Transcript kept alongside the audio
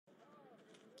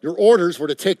Your orders were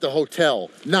to take the hotel,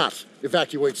 not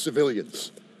evacuate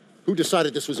civilians. Who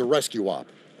decided this was a rescue op?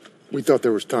 We thought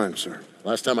there was time, sir.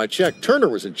 Last time I checked, Turner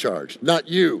was in charge, not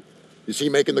you. Is he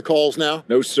making the calls now?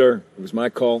 No, sir. It was my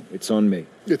call. It's on me.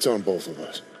 It's on both of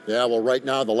us. Yeah, well, right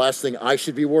now, the last thing I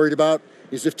should be worried about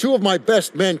is if two of my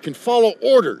best men can follow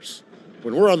orders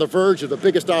when we're on the verge of the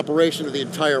biggest operation of the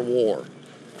entire war.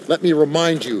 Let me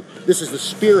remind you, this is the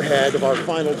spearhead of our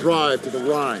final drive to the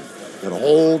Rhine. Got a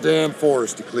whole damn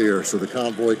forest to clear so the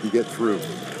convoy can get through.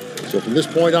 So from this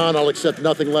point on, I'll accept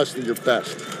nothing less than your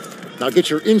best. Now get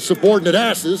your insubordinate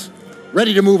asses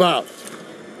ready to move out.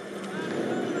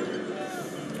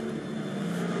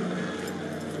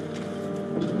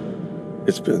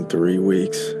 It's been 3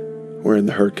 weeks. We're in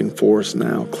the Hurtgen Forest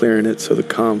now, clearing it so the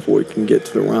convoy can get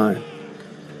to the Rhine.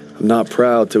 I'm not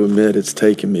proud to admit it's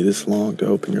taken me this long to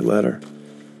open your letter.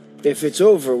 If it's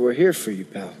over, we're here for you,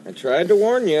 pal. I tried to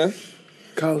warn you.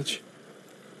 College,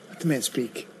 let the man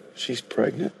speak. She's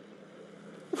pregnant.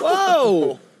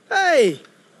 Whoa! Hey,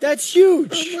 that's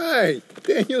huge. All right,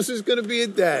 Daniels is gonna be a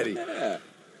daddy. Yeah.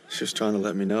 She's just trying to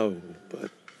let me know,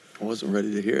 but I wasn't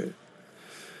ready to hear it.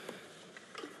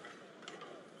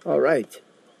 All right.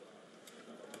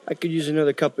 I could use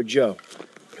another cup of joe.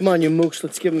 Come on, you mooks,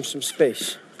 let's give him some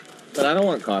space. But I don't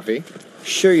want coffee.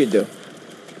 Sure you do.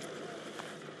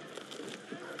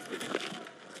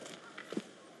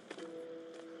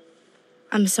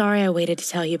 I'm sorry I waited to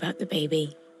tell you about the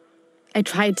baby. I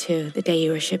tried to the day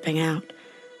you were shipping out.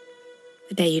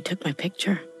 The day you took my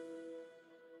picture.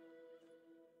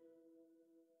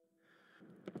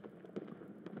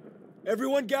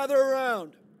 Everyone gather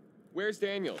around. Where's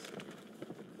Daniels?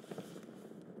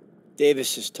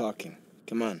 Davis is talking.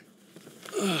 Come on.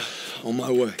 On my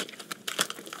way.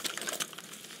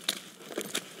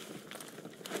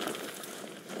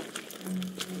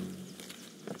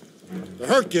 The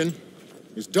Hurtgen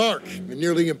is dark and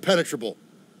nearly impenetrable.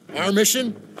 Our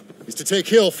mission is to take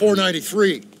Hill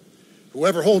 493.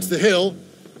 Whoever holds the hill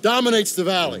dominates the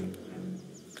valley.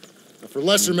 Now, for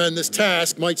lesser men, this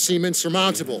task might seem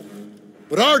insurmountable,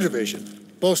 but our division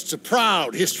boasts a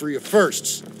proud history of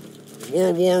firsts. In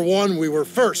World War I, we were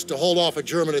first to hold off a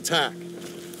German attack,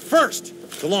 first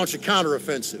to launch a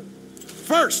counteroffensive,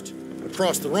 first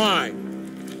across the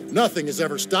Rhine. Nothing has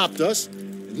ever stopped us,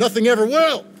 and nothing ever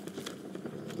will.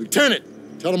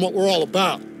 Lieutenant, tell them what we're all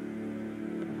about.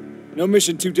 No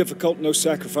mission too difficult, no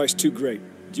sacrifice too great.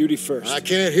 Duty first. I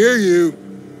can't hear you.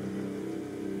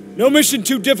 No mission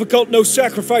too difficult, no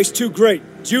sacrifice too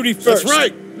great. Duty first. That's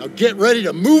right. Now get ready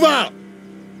to move out.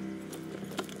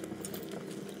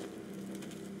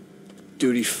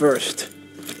 Duty first.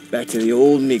 Back to the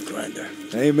old meat grinder.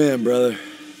 Amen, brother.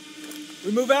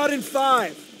 We move out in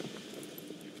 5.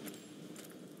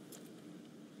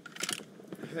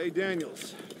 Hey,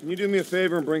 Daniels, can you do me a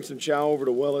favor and bring some chow over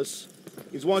to Willis?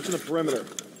 He's watching the perimeter.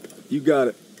 You got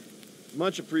it.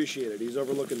 Much appreciated. He's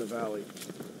overlooking the valley.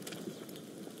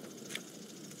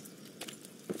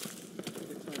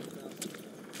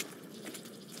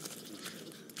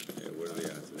 Yeah, what are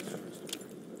the odds?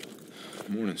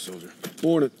 Morning, soldier.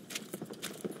 Morning.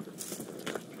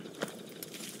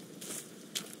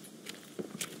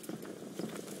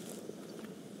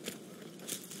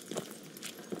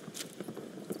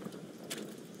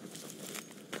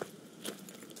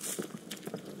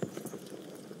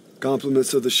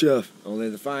 Compliments of the chef. Only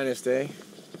the finest, eh?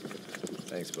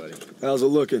 Thanks, buddy. How's it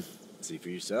looking? See for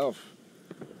yourself.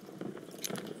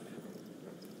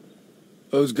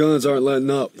 Those guns aren't letting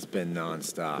up. It's been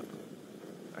non-stop.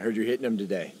 I heard you're hitting them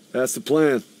today. That's the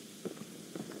plan.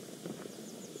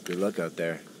 Good luck out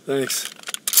there. Thanks.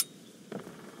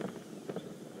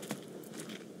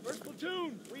 First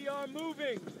platoon, we are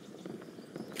moving.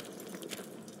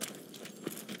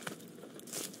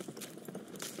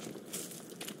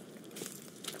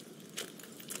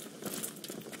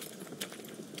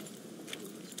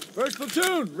 First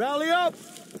platoon, rally up!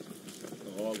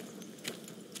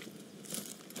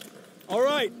 All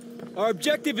right. Our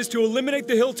objective is to eliminate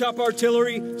the hilltop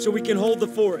artillery so we can hold the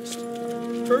forest.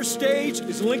 First stage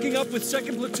is linking up with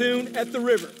 2nd platoon at the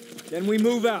river. Then we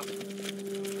move out.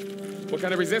 What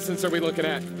kind of resistance are we looking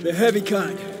at? The heavy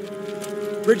kind.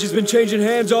 Bridge has been changing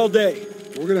hands all day.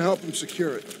 We're gonna help him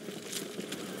secure it.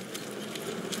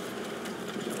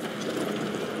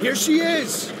 Here she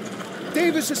is!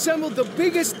 Davis assembled the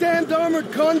biggest damned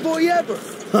armored convoy ever!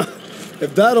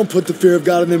 If that don't put the fear of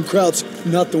God in them krauts,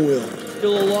 nothing will.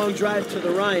 Still a long drive to the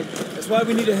Rhine. That's why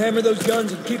we need to hammer those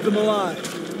guns and keep them alive.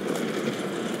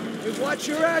 Hey, watch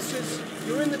your asses!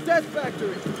 You're in the death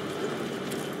factory!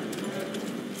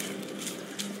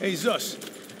 Hey, Zus.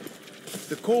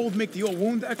 The cold make the old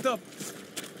wound act up?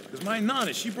 Because my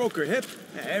Nana, she broke her hip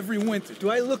every winter. Do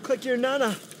I look like your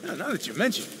Nana? Now that you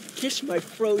mention it, Kiss my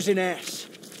frozen ass.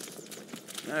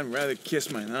 I'd rather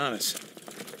kiss my Nanas.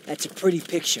 That's a pretty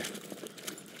picture.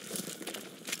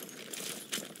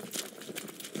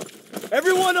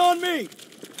 Everyone on me!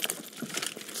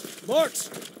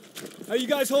 Marks, how you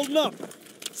guys holding up?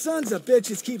 Sons of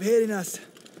bitches keep hitting us.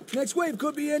 Next wave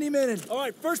could be any minute. All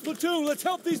right, first platoon, let's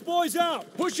help these boys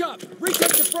out. Push up,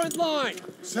 retake the front line.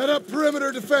 Set up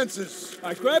perimeter defenses. All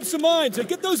right, grab some mines and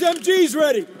get those MGs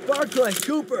ready. Barclay,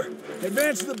 Cooper,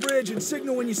 advance to the bridge and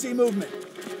signal when you see movement.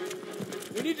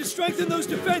 We need to strengthen those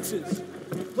defenses.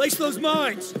 Place those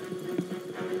mines.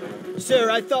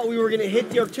 Sir, I thought we were gonna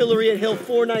hit the artillery at Hill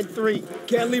 493.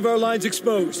 Can't leave our lines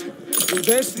exposed. We'll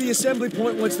advance to the assembly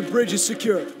point once the bridge is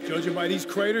secure. Judging by these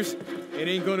craters, it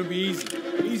ain't gonna be easy.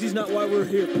 Easy's not why we're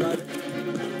here, Private.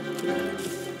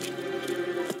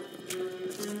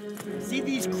 See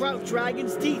these Kraut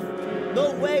Dragon's teeth?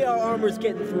 No way our armor's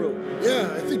getting through.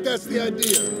 Yeah, I think that's the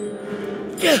idea.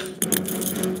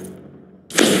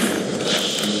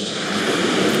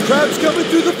 Crab's coming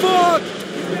through the fog!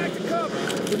 Get back to cover.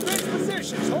 Defense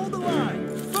positions, hold the line.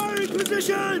 Firing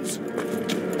positions!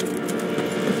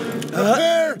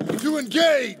 Prepare to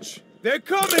engage. They're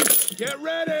coming! Get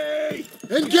ready!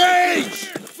 Engage!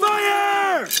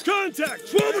 Fire! Contact!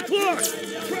 12 o'clock!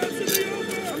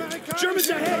 Germans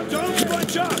ahead, don't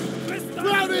bunch up!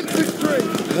 Ground infantry!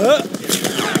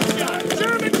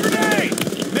 German grenade!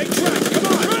 Make tracks, come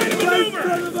on! Try to maneuver!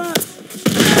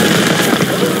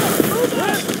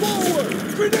 Left forward!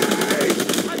 Grenade!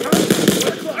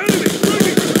 Enemy!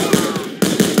 Bringing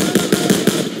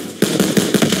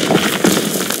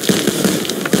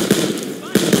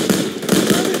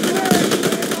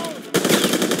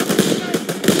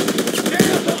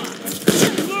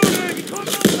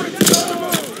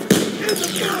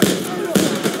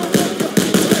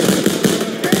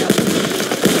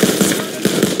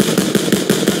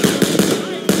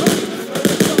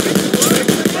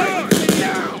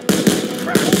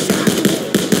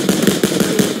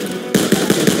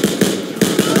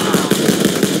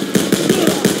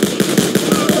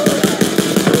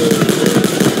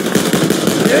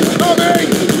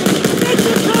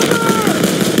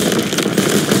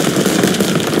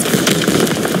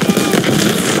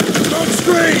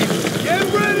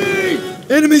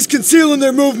Enemies concealing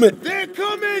their movement! They're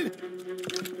coming!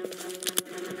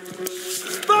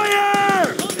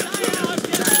 Fire!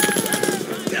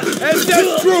 And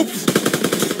death troops!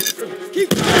 Keep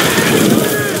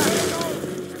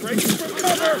Breaking for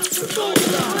cover!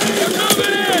 They're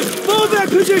coming in! Fall back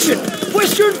position!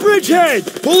 Western bridgehead!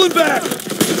 Pulling back!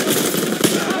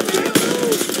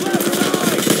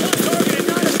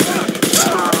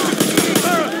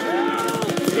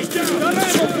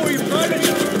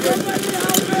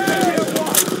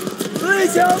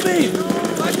 Please help me!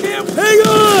 I can't... Hang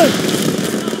on!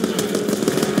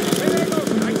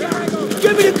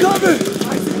 Get me to cover!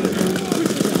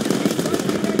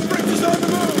 Bridges on the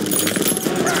move!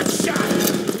 Crack shot!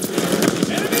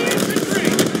 Enemy infantry!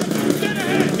 Dead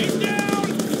ahead! He's down!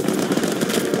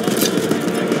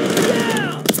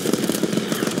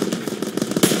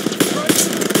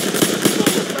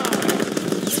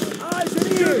 Eyes and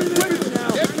ears! Quick now!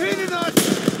 They're pinning us!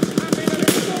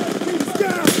 He's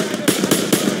down!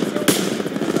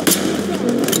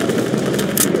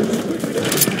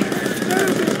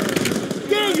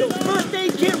 Daniel, first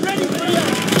aid kit ready for you!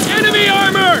 Enemy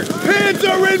armor!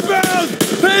 Panzer inbound!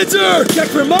 Panzer! Check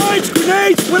for mines,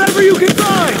 grenades, whatever you can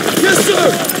find! Yes, sir!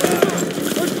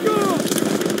 Let's go!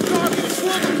 Target is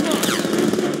swarming us!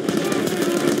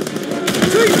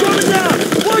 Trees coming down!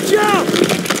 Watch out!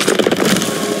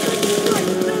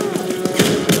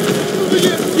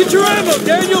 Get your ammo,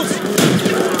 Daniels!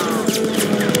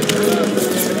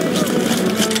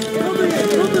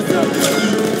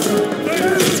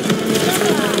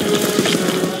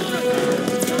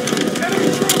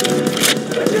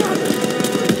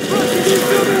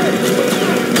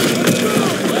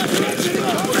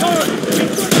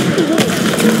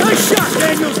 Nice shot,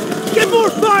 Daniels! Get more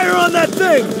fire on that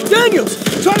thing! Daniels,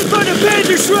 try to find a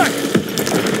Panzer Shrek!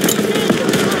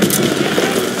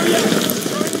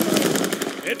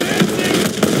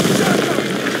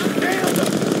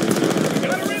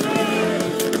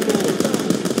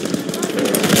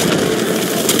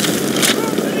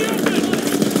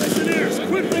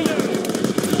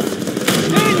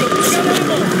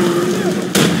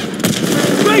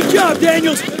 Great job,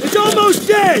 Daniels! It's almost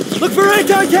dead! Look for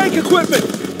anti-tank equipment!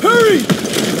 Hurry!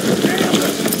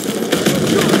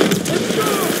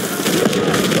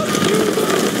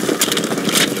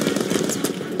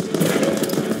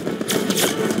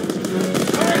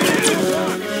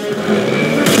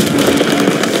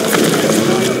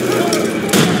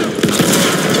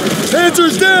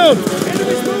 down!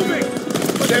 Enemies moving!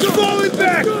 They're falling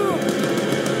back!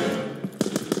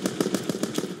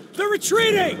 They're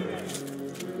retreating!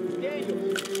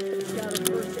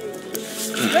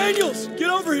 Daniels, get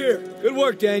over here! Good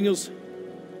work, Daniels.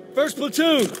 First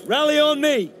platoon, rally on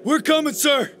me. We're coming,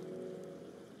 sir!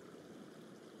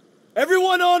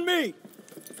 Everyone on me!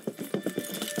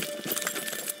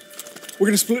 We're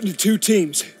gonna split into 2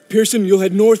 teams. Pearson, you'll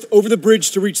head north over the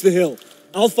bridge to reach the hill.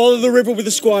 I'll follow the river with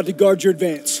a squad to guard your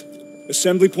advance.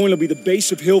 Assembly point will be the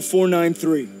base of Hill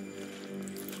 493.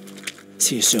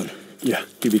 See you soon. Yeah,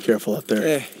 you be careful out there.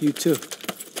 Eh, you too.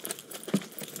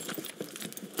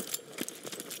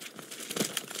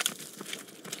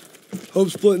 Hope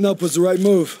splitting up was the right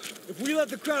move. If we let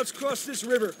the Krauts cross this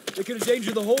river, they could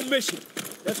endanger the whole mission.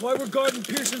 That's why we're guarding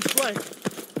Pearson's flank.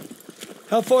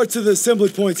 How far to the assembly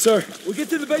point, sir? We'll get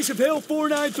to the base of Hill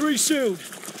 493 soon.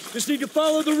 Just need to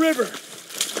follow the river.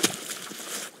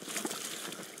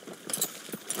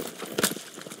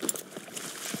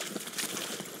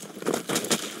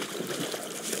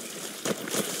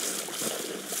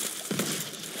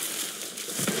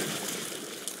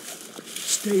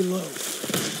 Stay low.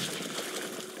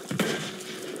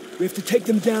 We have to take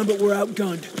them down, but we're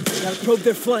outgunned. Gotta probe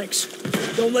their flanks.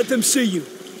 Don't let them see you.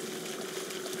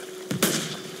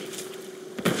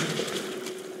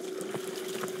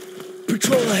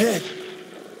 Patrol ahead.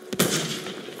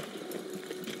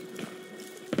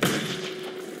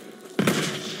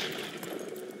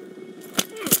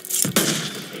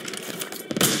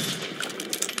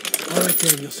 All right,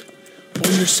 Daniels.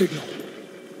 On your signal.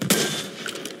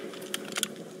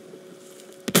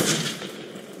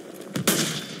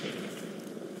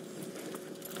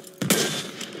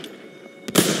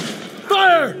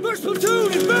 Fire! First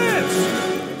platoon, advance!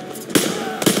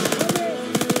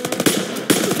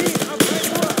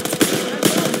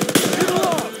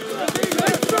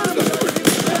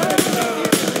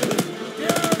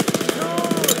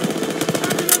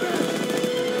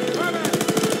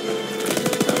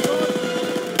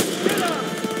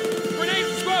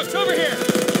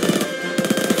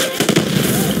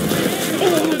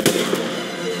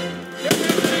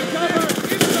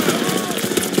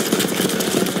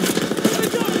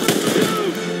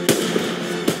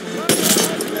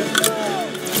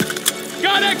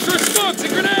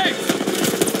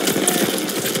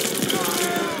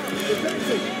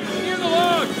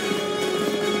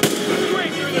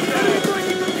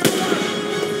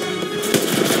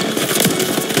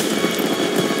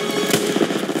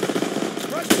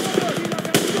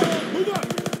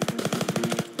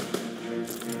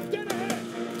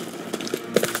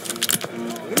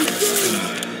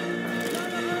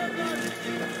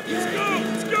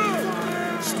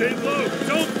 Stay low.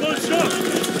 Don't push up.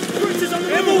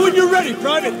 Ammo when you're ready,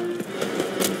 Private.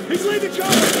 He's leaving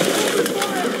cover. Open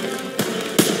fire.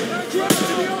 Drop to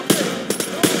the open.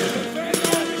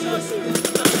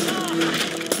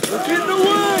 We're getting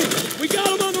away. We got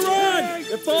them on the run.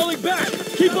 They're falling back.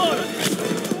 Keep on it.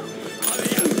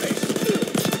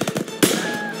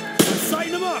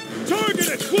 Sighting them up. Target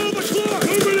at 12 o'clock.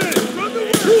 Moving in. From the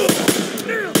west.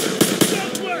 Near.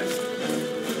 Southwest.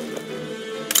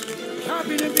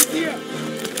 Copy them in here.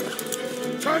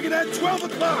 Target at 12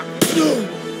 o'clock.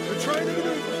 We're trying to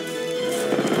maneuver.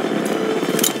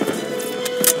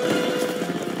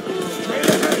 Straight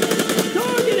ahead.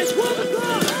 Target at 12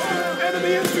 o'clock.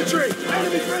 Enemy infantry.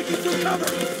 Enemy breaking through cover.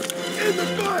 In the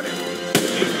fire.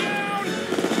 He's down.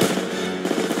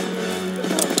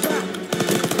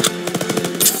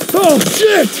 Oh,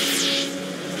 shit!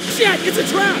 Shit, it's a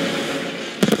trap!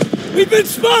 We've been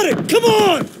spotted! Come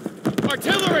on!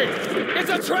 Artillery! It's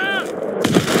a trap!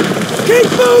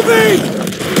 Keep moving!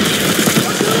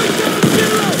 Artillery down 0!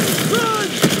 Run!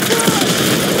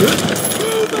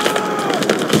 Move on!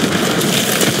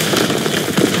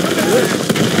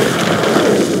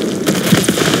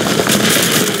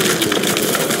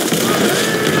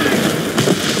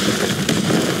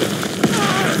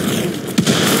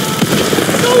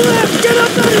 Go left! Get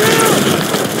up that hill!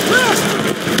 Left!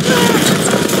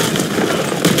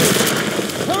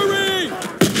 Hurry!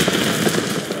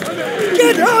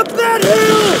 Get up that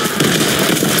hill!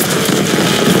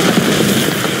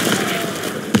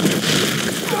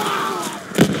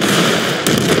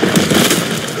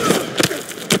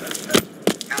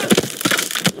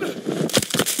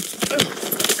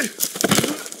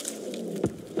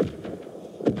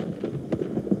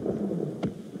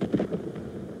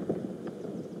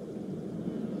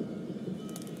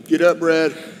 Get up,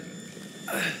 Brad.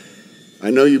 I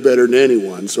know you better than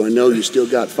anyone, so I know you still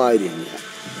got fight in you.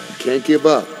 You can't give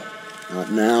up.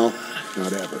 Not now,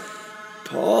 not ever.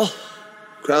 Paul?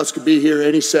 Krauts could be here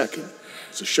any second.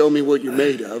 So show me what you're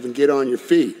made of and get on your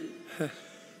feet.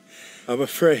 I'm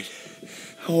afraid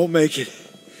I won't make it.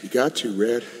 You got to,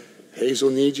 Red.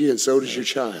 Hazel needs you, and so does your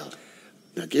child.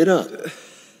 Now get up.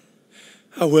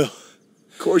 I will.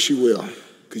 Of course you will,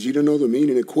 because you don't know the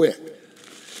meaning of quit.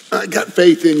 I got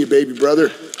faith in you, baby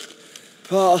brother.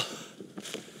 Paul.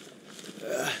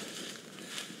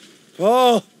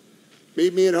 Paul.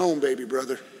 Meet me at home, baby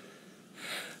brother.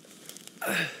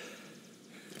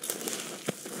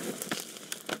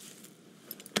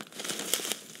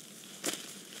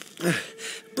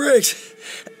 Briggs.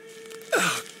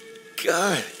 Oh,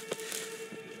 God.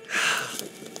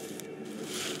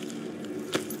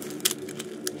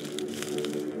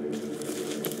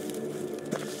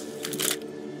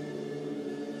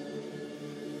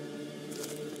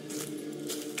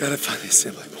 Gotta find the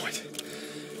assembly point.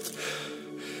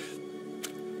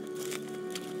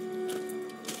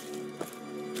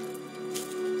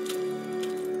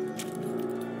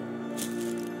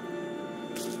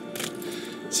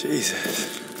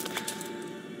 Jesus.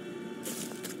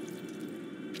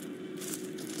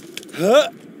 Huh?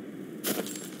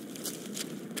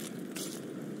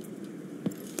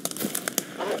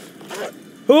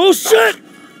 Oh, shit!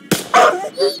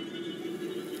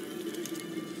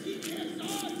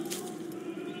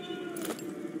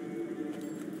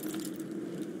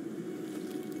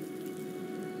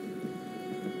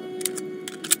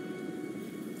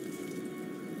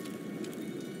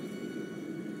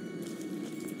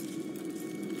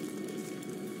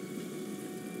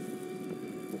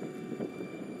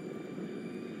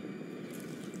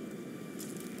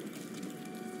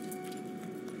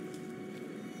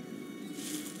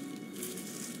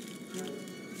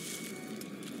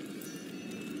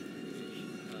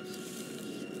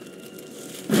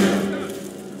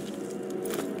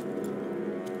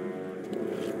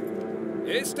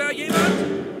 Ist da jemand?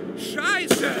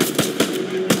 Scheiße!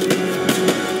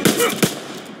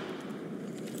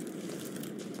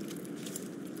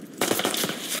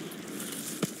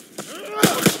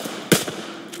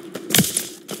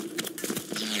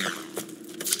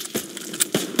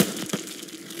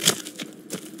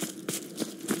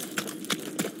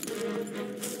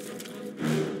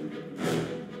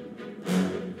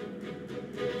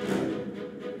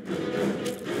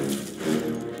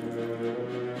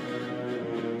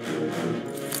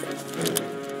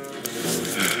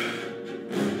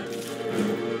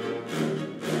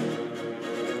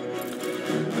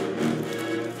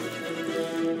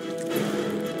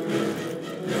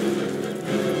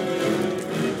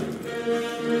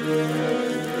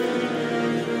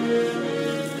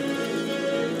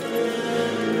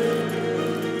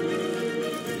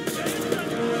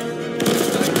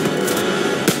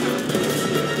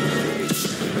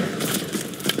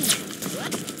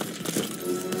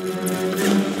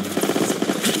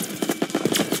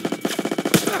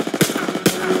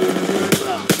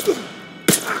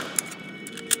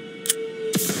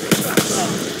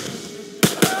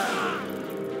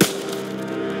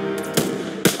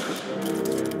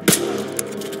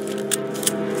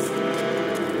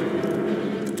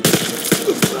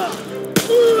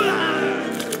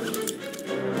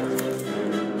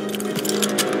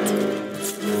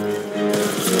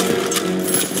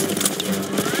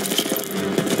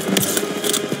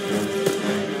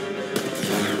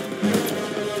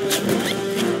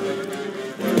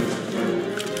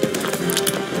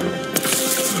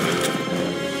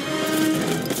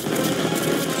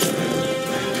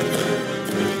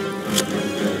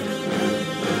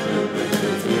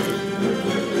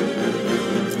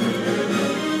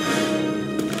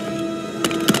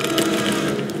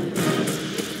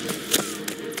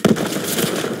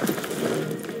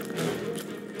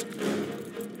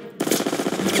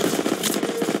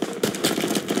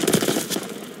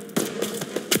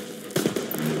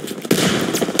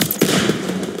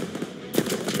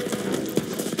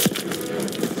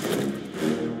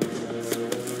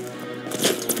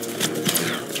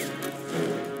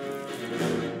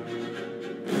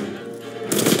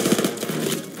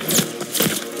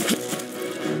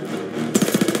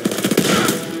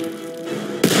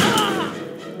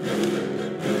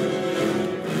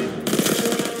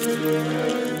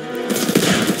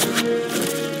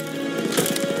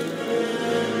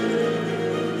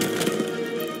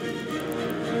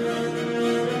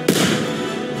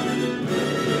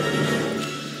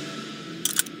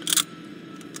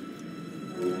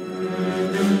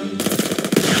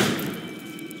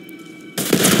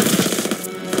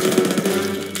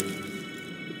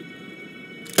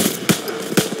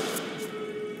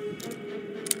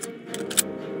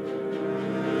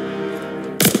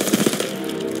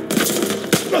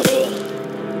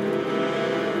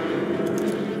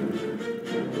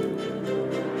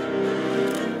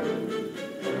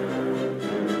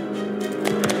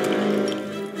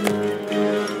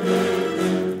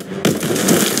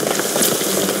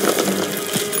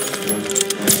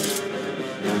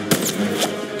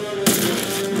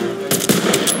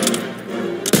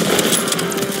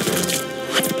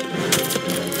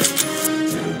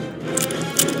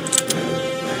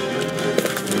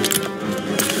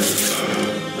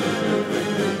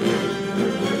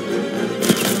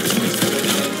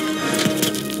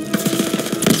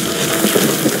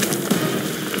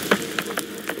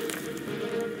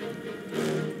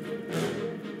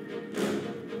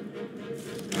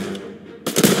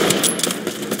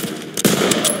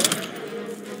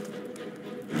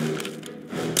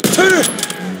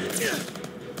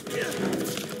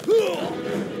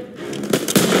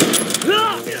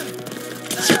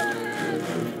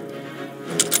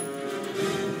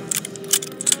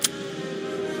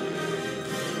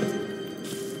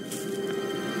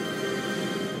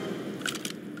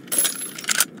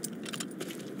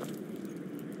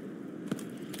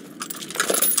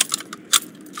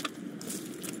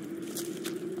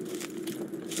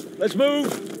 Let's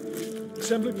move.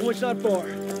 Assembly point's not far.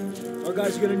 Our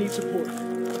guys are gonna need support.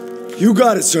 You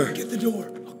got it, sir. Get the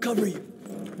door. I'll cover you.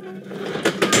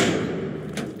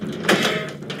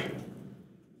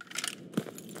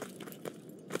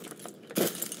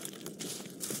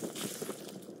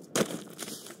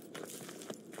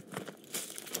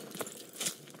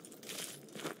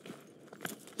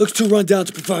 Looks too run down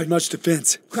to provide much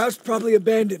defense. Kraut's probably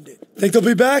abandoned it. Think they'll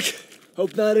be back?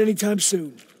 Hope not anytime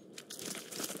soon.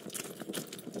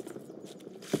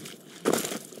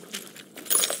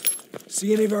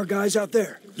 See any of our guys out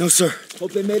there? No, sir.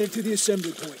 Hope they made it to the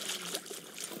assembly point.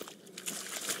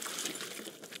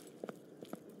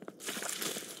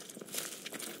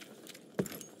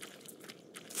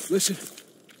 Listen.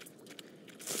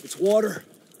 It's water.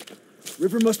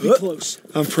 River must be close.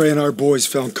 I'm praying our boys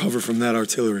found cover from that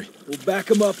artillery. We'll back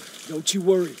them up. Don't you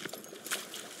worry.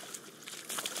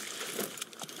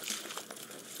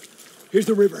 Here's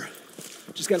the river.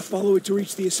 Just gotta follow it to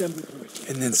reach the assembly point.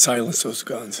 And then silence those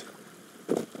guns.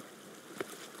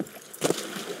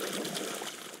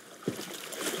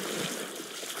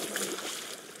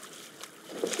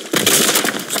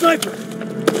 Sniper!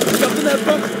 He's up in that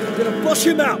bunker. We're gonna flush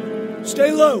him out.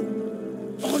 Stay low.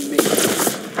 On me.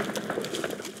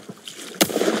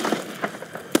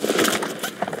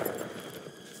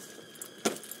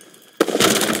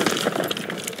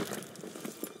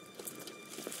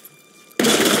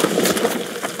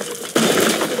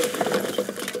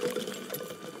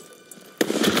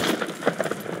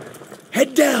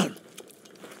 Head down.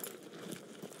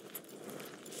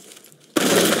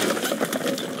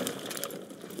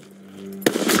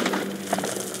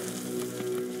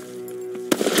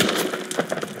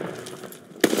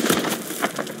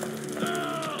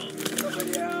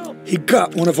 He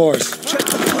got one of ours. Check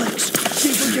the flanks. See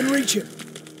if we can reach him.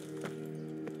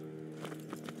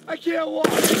 I can't walk.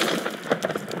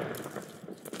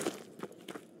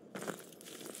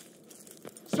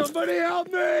 Somebody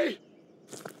help me!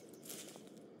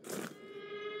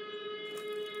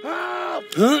 Help!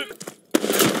 Huh?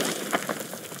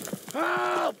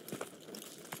 Help!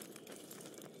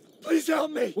 Please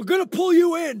help me! We're gonna pull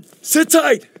you in. Sit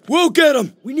tight. We'll get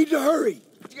him. We need to hurry.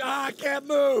 I can't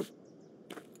move!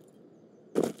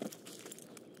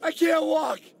 I can't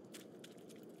walk!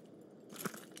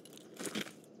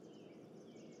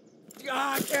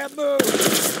 I can't move!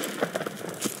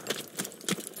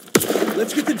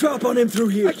 Let's get the drop on him through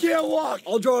here. I can't walk!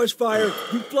 I'll draw his fire.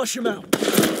 You flush him out.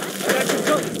 I got you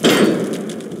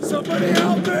covered. Somebody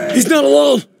help me! He's not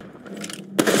alone.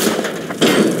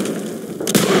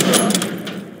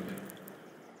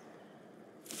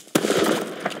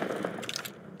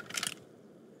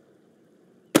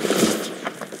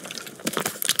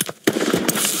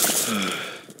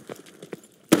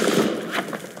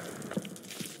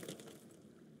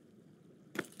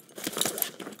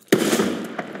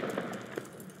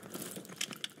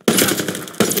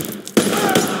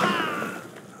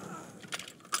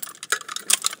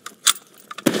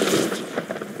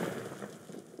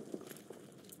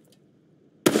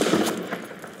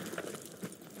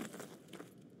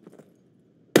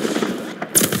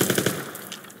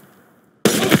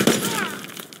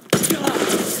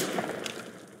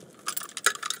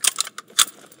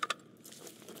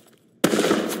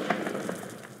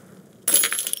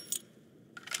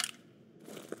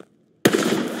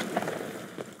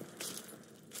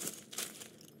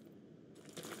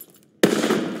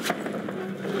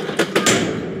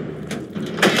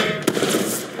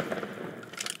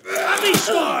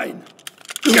 Fine!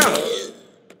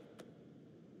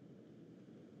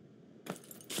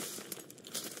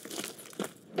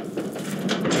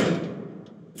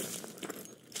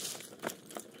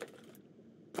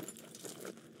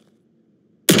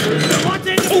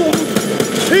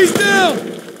 He's down!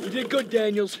 You did good,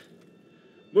 Daniels.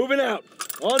 Moving out.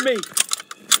 On me.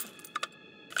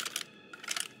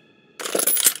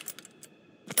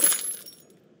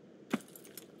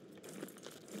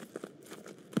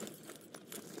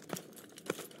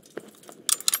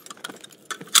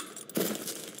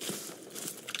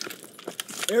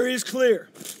 Area's clear.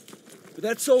 But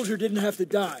that soldier didn't have to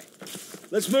die.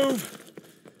 Let's move.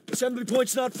 Assembly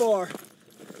point's not far.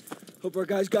 Hope our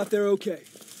guys got there okay.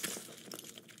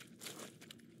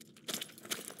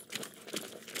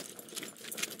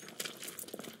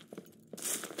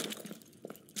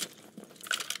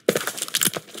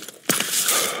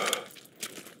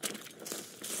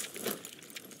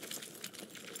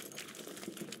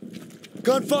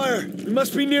 Gunfire! We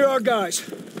must be near our guys.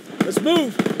 Let's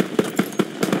move!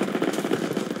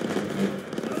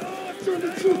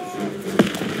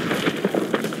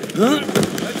 Huh?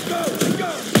 Let's go! Let's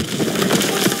go!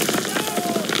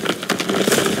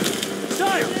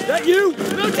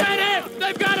 Lieutenant!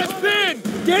 They've got us pinned!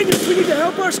 Daniels, we need to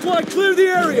help our squad clear the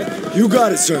area! You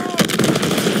got it, sir.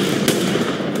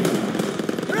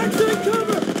 Excellent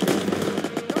cover!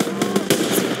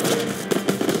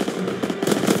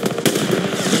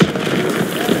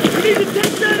 We need to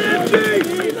take that MG!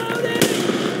 Reloading!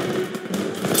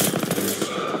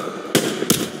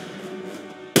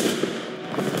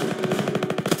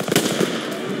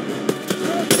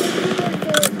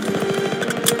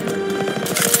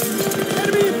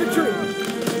 Enemy infantry!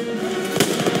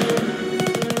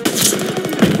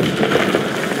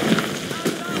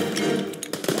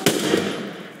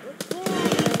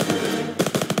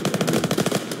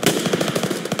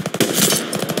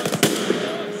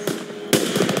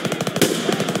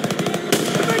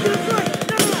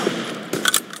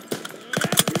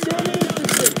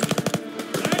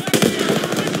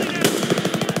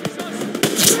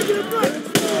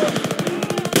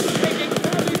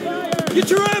 Get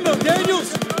your ammo,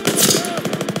 Daniels!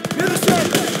 You're the same.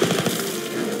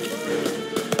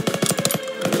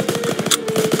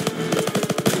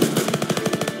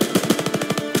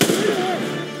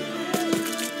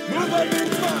 Move up in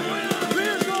front.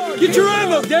 Rear guard. Get your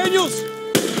ammo, Daniels!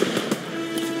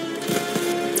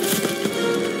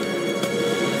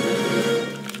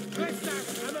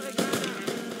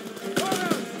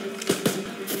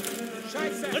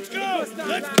 Let's go!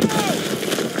 Let's go!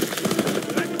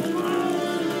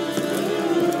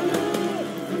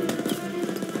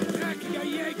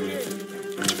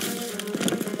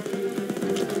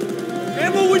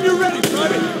 Ammo when you're ready,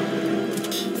 Private!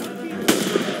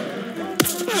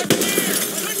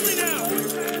 Quickly now!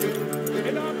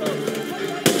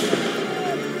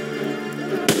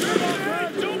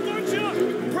 Don't bunch up!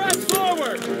 Press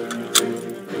forward!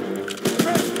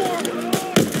 Press forward!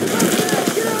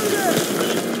 Get out of there!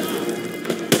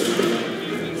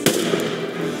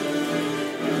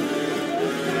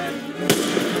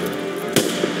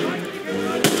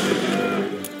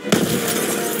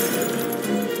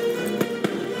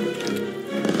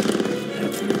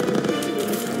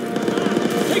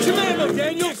 Take some ammo,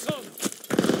 Daniels!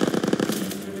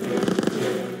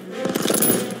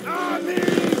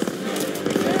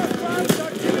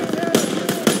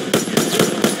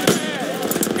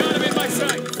 Got him in my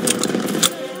sight!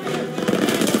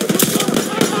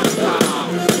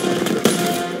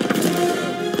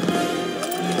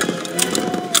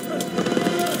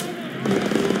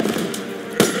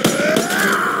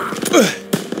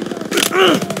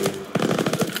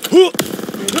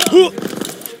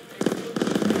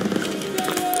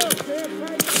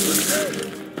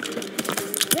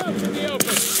 Out in the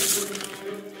open!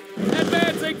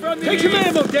 Advancing from the Take some east.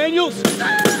 ammo, Daniels!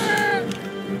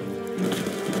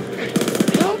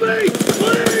 Help me!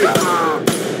 Please!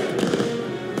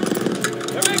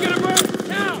 They're making a burst!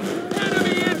 Now!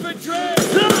 Enemy infantry!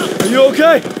 Are you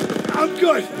okay? I'm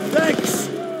good, thanks!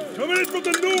 Coming in from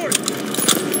the north!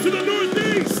 To the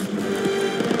northeast!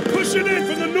 Pushing in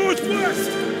from the northwest!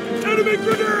 Enemy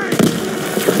grenade!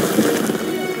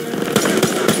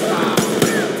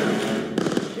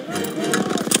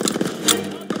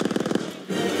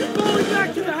 You're falling back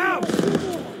to the house!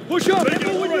 Push up!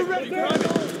 Ammo when you're ready,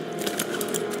 Private!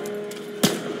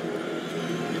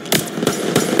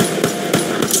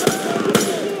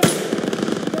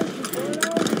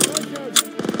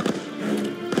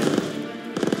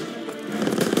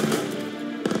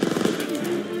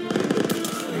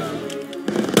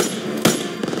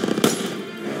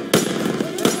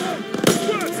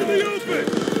 West in the open!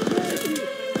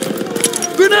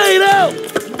 Grenade out!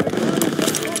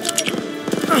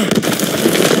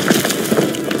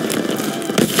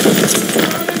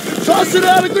 Toss it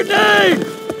out, a grenade!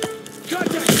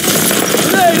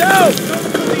 Grenade out!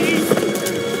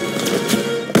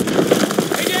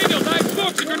 Hey Daniels, I have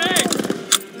smokes and grenades!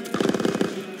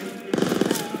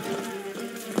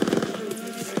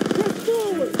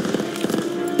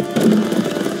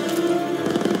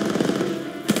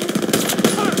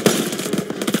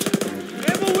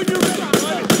 Ammo when you're ready,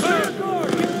 Private! Rear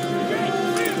guard!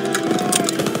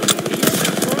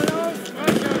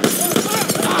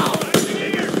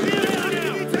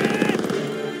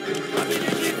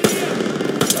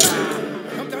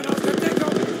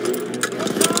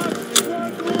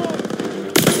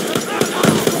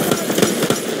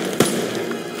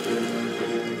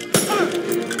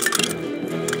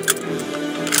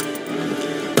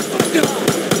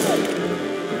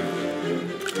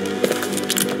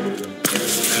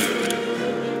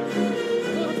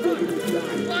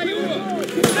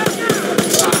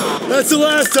 That's the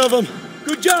last of them.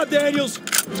 Good job, Daniels.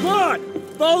 Squad,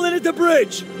 fall in at the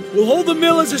bridge. We'll hold the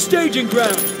mill as a staging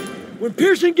ground. When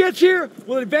Pearson gets here,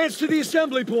 we'll advance to the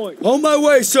assembly point. On my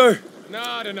way, sir.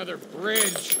 Not another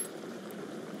bridge.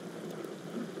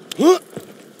 Huh?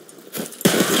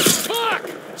 Fuck!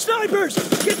 Snipers!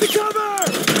 Get the cover!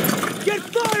 Get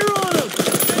fire on them!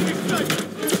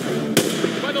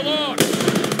 By the log!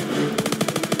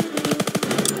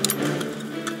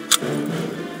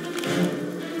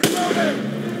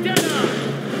 Dead on!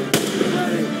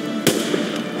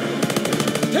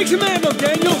 Take some ammo,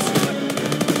 Daniels!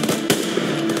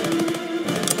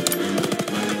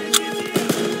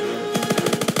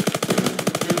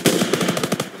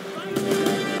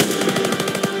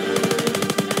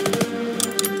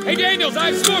 Hey, Daniels,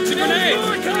 I have smokes and grenades!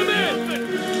 More coming!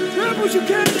 Grab what you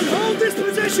can and hold this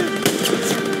position!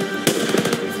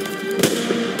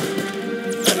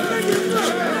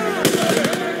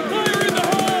 Fire in the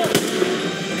hole!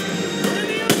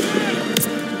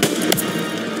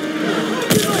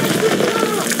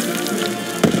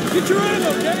 Get your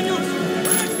ammo, Daniels!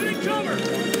 Take cover!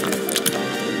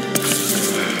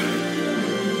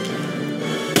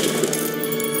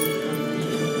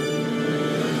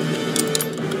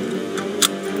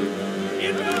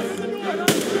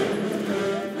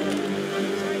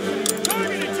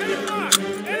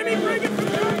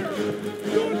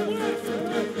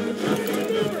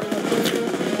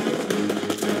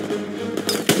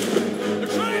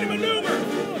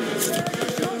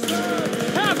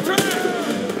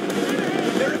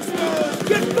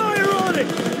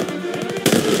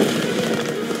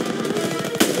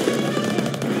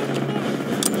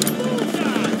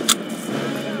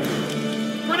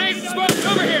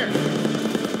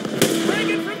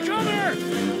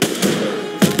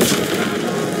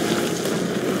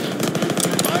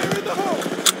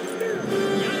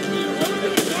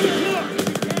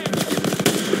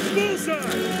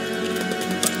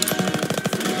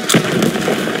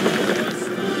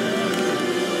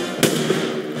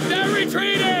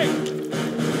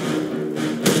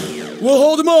 We'll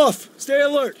hold them off. Stay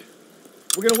alert.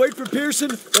 We're gonna wait for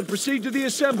Pearson, then proceed to the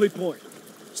assembly point.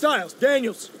 Stiles,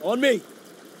 Daniels, on me.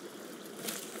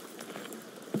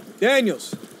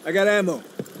 Daniels, I got ammo.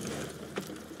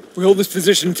 We hold this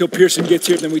position until Pearson gets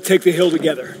here, then we take the hill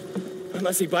together.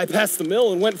 Unless he bypassed the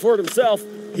mill and went for it himself.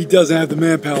 He doesn't have the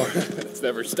manpower. It's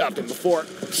never stopped him before.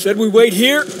 Said we wait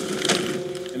here,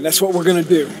 and that's what we're gonna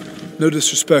do. No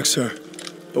disrespect, sir.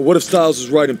 But what if Stiles was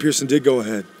right and Pearson did go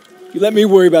ahead? You let me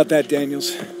worry about that,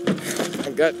 Daniels.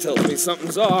 My gut tells me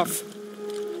something's off.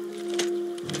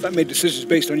 If I made decisions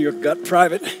based on your gut,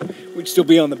 Private, we'd still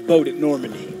be on the boat at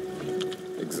Normandy.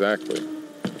 Exactly.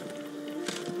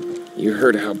 You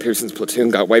heard how Pearson's platoon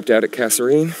got wiped out at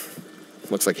Kasserine?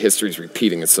 Looks like history's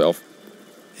repeating itself.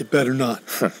 It better not.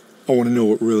 I want to know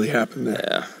what really happened there.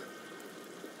 Yeah.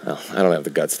 Well, I don't have the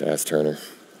guts to ask Turner.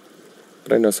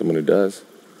 But I know someone who does.